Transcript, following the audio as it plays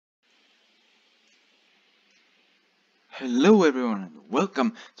Hello everyone and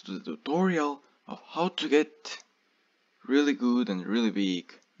welcome to the tutorial of how to get really good and really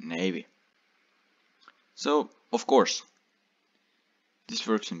big navy. So, of course, this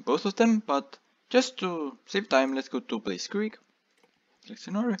works in both of them, but just to save time, let's go to Place Creek, select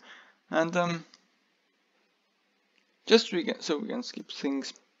scenario, and just we can skip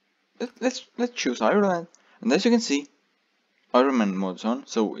things. Let's choose Ireland, and as you can see, Ironman mode's on,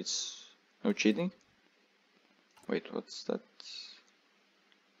 so it's no cheating. Wait, what's that?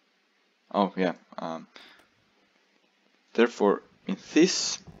 Oh yeah. Therefore, in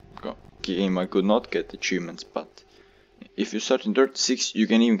this game I could not get achievements, but if you start in 36 you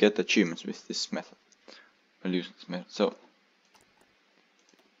can even get achievements with this method. I'll use this method. So,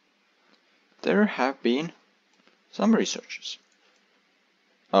 there have been some researches.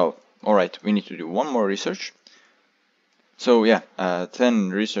 Oh, alright, we need to do one more research. So yeah,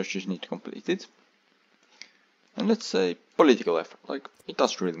 10 researchers need to complete it. And let's say political effort, like, it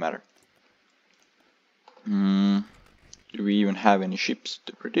doesn't really matter. Do we even have any ships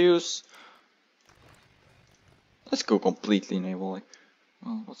to produce? Let's go completely naval. Like,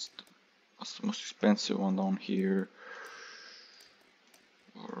 well, what's the most expensive one down here?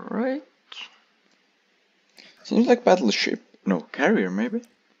 Alright. Seems like battleship. No, carrier maybe?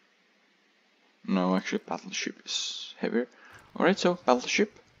 No, actually battleship is heavier. Alright, so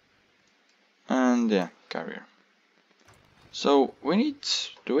battleship. And yeah, carrier. So we need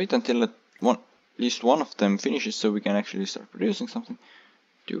to wait until at least one of them finishes so we can actually start producing something.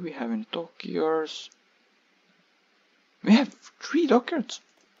 Do we have any dockyards? We have 3 dockyards.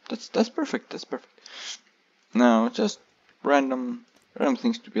 That's perfect. That's perfect. Now just random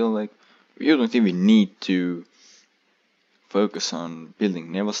things to build. Like, you don't even need to focus on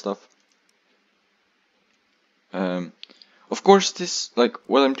building naval stuff. Of course, this, like,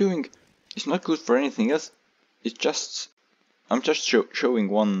 what I'm doing is not good for anything else. It's just I'm just showing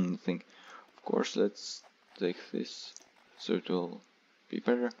one thing. Of course, let's take this so it will be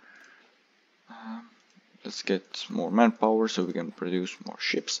better. Let's get more manpower so we can produce more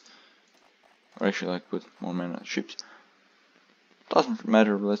ships. Or actually, like, put more men on ships. Doesn't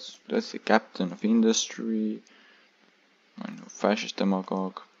matter. Let's say captain of industry. I know, fascist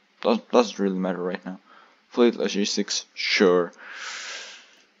demagogue. Doesn't really matter right now. Fleet logistics, sure.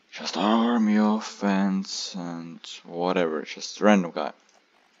 Just army offense and whatever. Just random guy.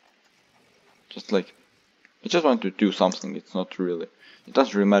 Just like, I just want to do something. It's not really. It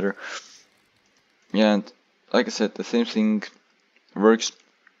doesn't really matter. Yeah, and like I said, the same thing works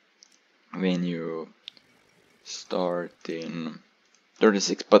when you start in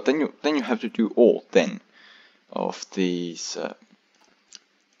 36, but then you have to do all 10 of these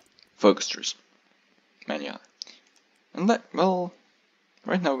focus trees manually. And that, well,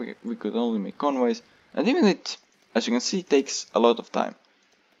 right now we could only make convoys, and even it, as you can see, takes a lot of time,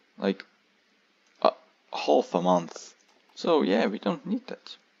 like half a month. So yeah, we don't need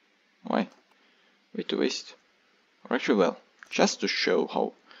that. Why? Way to waste. Or actually, well, just to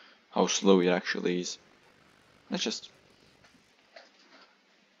show how slow it actually is. Let's just...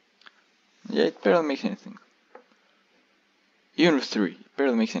 Yeah, it barely makes anything. Even with 3, it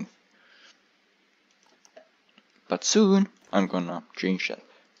barely makes anything. But soon, I'm gonna change that.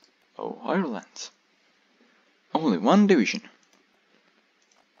 Oh, Ireland. Only 1 division.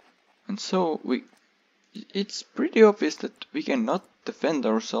 And so, it's pretty obvious that we cannot defend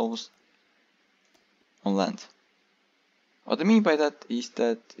ourselves on land. What I mean by that is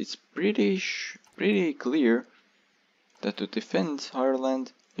that it's pretty clear that to defend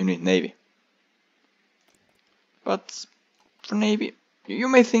Ireland, you need navy. But for navy, you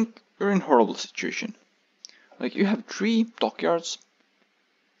may think you're in a horrible situation. Like, you have 3 dockyards,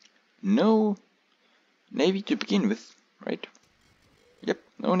 no navy to begin with, right? Yep,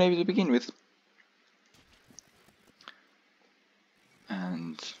 no navy to begin with.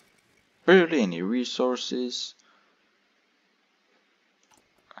 And barely any resources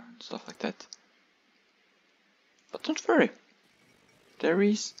and stuff like that. But don't worry, there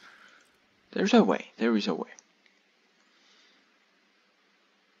is a way.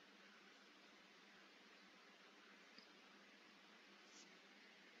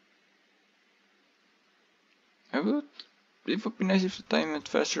 It would be nice if the time went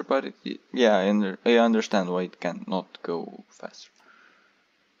faster, but yeah, I understand why it cannot go faster.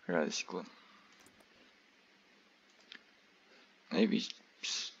 Realistically. Maybe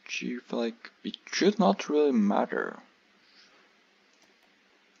it's cheap, like, it should not really matter.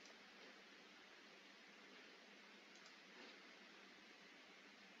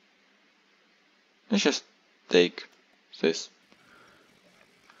 Let's just take this.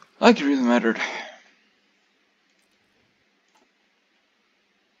 Like, it really mattered.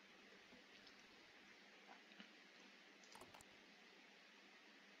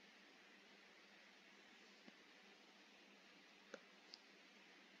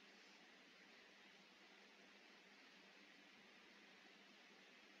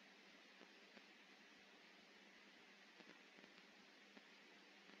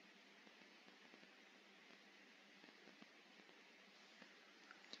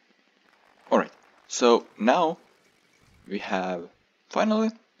 So now we have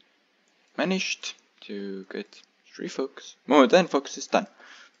finally managed to get 3 focus. More than focus is done.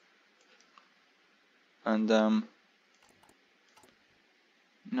 And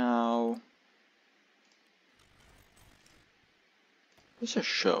now let's just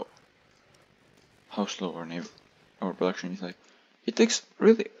show how slow our production is. Like, it takes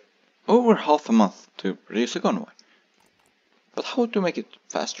really over half a month to produce a convoy. But how to make it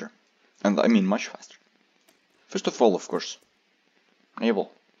faster? And I mean much faster. First of all, of course,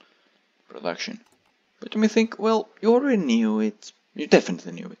 naval production. But you may think, well, you already knew it. You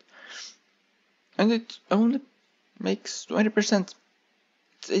definitely knew it. And it only makes 20%.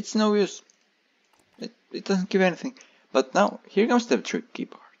 It's no use. It doesn't give anything. But now, here comes the tricky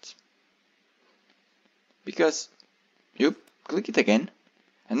part. Because you click it again,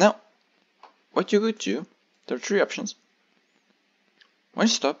 and now, what you could do, there are 3 options. One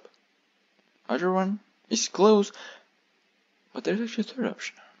is stop, other one is close, but there's actually a 3rd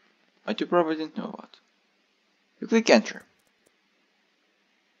option, that you probably didn't know about. You click enter.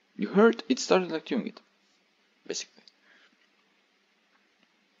 You heard it started like doing it, basically.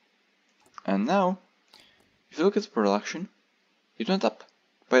 And now, if you look at the production, it went up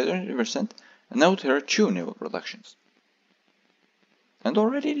by 20%, and now there are 2 naval productions. And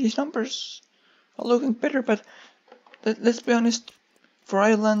already these numbers are looking better, but let's be honest, for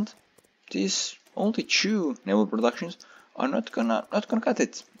Ireland, these only 2 naval productions are not gonna cut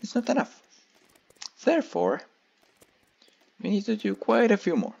it. It's not enough. Therefore, we need to do quite a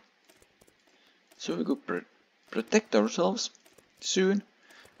few more. So we could protect ourselves soon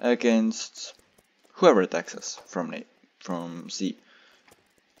against whoever attacks us from sea,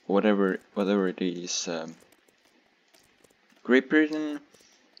 whatever it is, Great Britain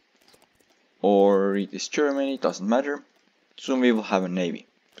or it is Germany, doesn't matter. Soon we will have a navy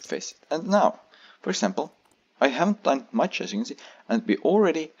to face it. And now, for example, I haven't done much, as you can see, and we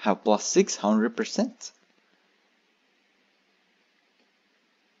already have plus 600%.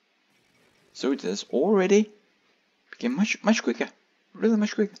 So it has already become much quicker, really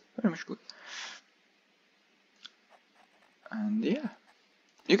much quicker, very much quicker. And yeah,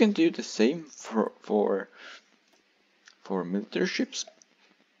 you can do the same for military ships.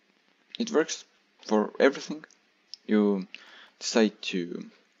 It works for everything. You decide to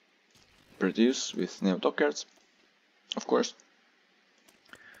produce with naval dockyards, of course.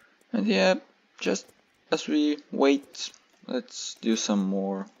 And yeah, just as we wait, let's do some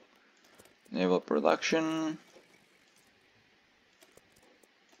more naval production.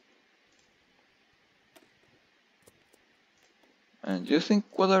 And you think,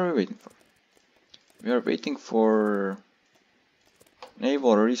 what are we waiting for? We are waiting for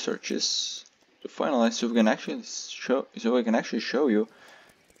naval researches to finalize, so we can actually show you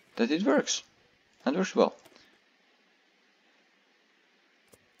that it works and works well.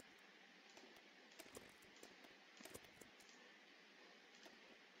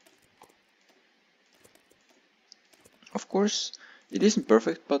 Of course, it isn't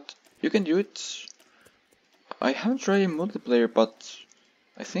perfect, but you can do it. I haven't tried in multiplayer, but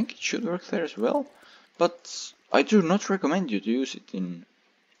I think it should work there as well. But I do not recommend you to use it in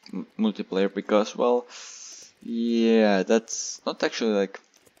multiplayer because, well, yeah, that's not actually like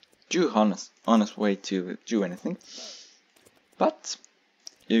too honest way to do anything. But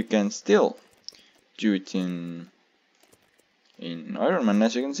you can still do it in Ironman,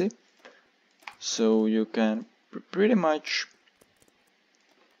 as you can see. So you can pretty much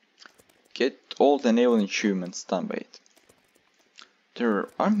get all the naval achievements done by it. There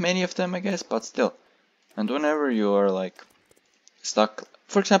aren't many of them, I guess, but still. And whenever you are like stuck,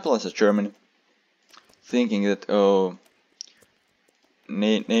 for example, as a Germany, thinking that, oh,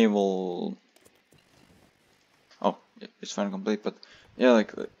 naval, oh, it's finally complete, but yeah,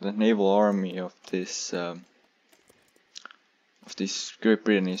 like the naval army of this Great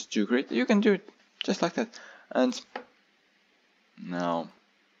Britain is too great. You can do it just like that. And now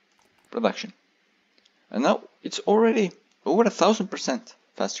production, and now it's already over 1000%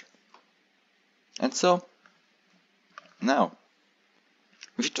 faster. And so now,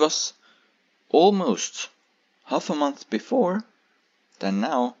 if it was almost half a month before, then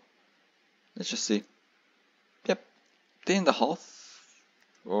now let's just see. Yep, day and a half,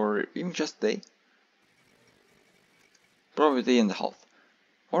 or even just day. Probably day and a half.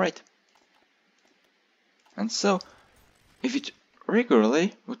 Alright. And so, if it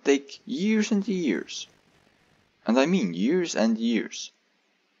regularly would take years and years, and I mean years and years,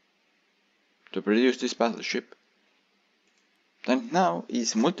 to produce this battleship, then now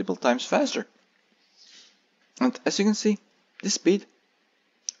is multiple times faster. And as you can see, this speed,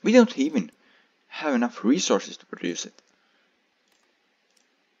 we don't even have enough resources to produce it.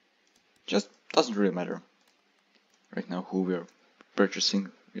 Just doesn't really matter right now who we're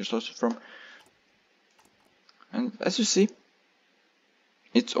purchasing resources from. And as you see,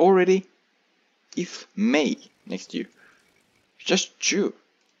 it's already May next year. Just June.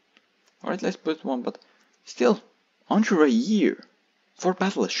 Alright, let's put one, but still under a year for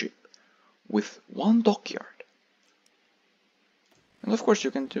battleship with one dockyard. And of course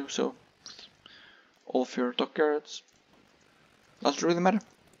you can do so with all of your dockyards. Doesn't really matter.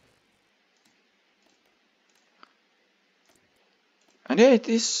 And yeah,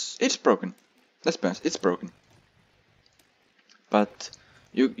 it's broken. Let's be honest, it's broken. But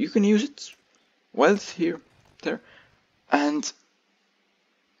you can use it while it's there. And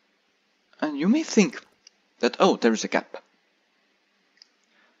you may think that, oh, there is a gap.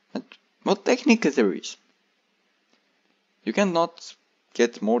 And well, technically there is. You cannot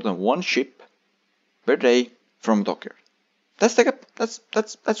get more than one ship per day from dockyard. That's the gap.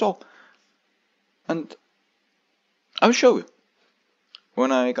 That's all. And I'll show you.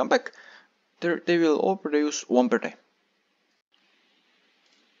 When I come back, they will all produce one per day.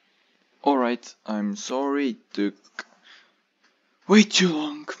 Alright, I'm sorry it took way too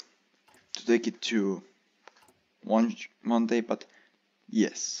long to take it to one day, but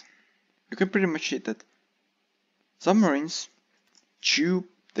yes, you can pretty much see that submarines chew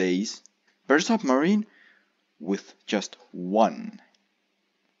days per submarine with just one,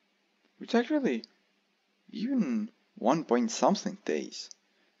 which actually even 1 point something days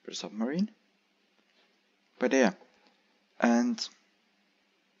per submarine. But yeah, and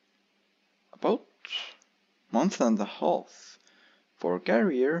about month and a half for a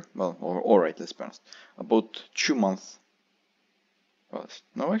carrier. Well, alright, let's be honest, about 2 months. Well,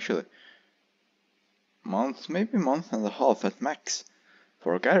 no, actually, maybe month and a half at max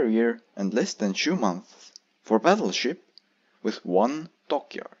for a carrier, and less than 2 months for battleship with one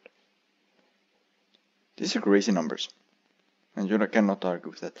dockyard. These are crazy numbers, and you cannot argue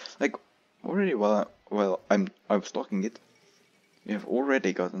with that. Like, already while I was talking it, we have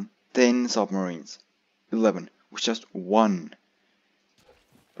already gotten 10 submarines, 11 with just one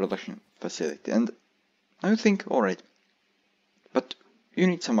production facility. And I think, alright, but you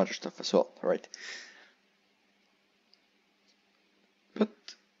need some other stuff as well, right? But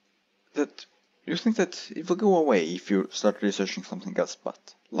that you think that it will go away if you start researching something else,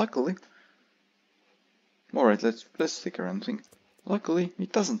 but luckily, alright, let's stick around and think. Luckily,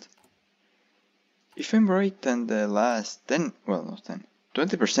 it doesn't. If I'm right, then the last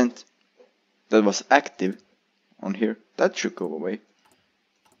 20% that was active on here, that should go away.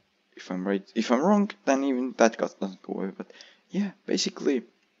 If I'm right. If I'm wrong, then even that doesn't go away. But yeah, basically,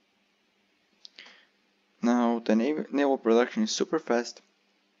 now the naval production is super fast.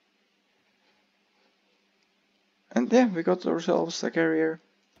 And yeah, we got ourselves a carrier.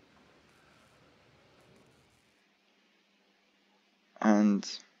 And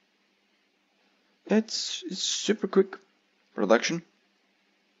it's super quick production.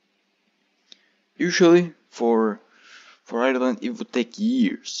 Usually for Ireland it would take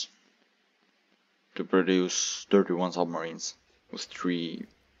years to produce 31 submarines with three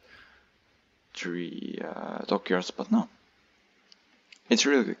dockyards, but no, it's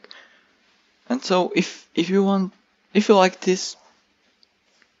really quick. And so if you like this,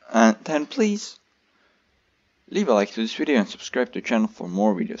 then please leave a like to this video and subscribe to the channel for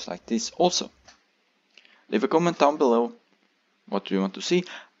more videos like this. Also, leave a comment down below what do you want to see,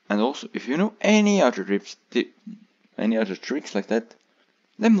 and also if you know any other tricks like that,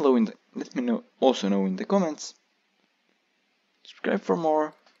 let me know in the comments. Subscribe for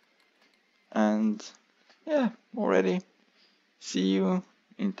more, and yeah, already see you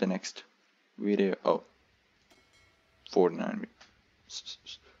in the next video. Oh, 49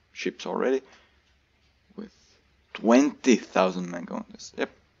 ships already with 20,000 mega on this. Yep,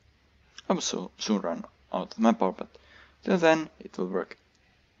 I will soon run out of manpower, but till then it will work.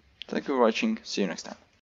 Thank you for watching. See you next time.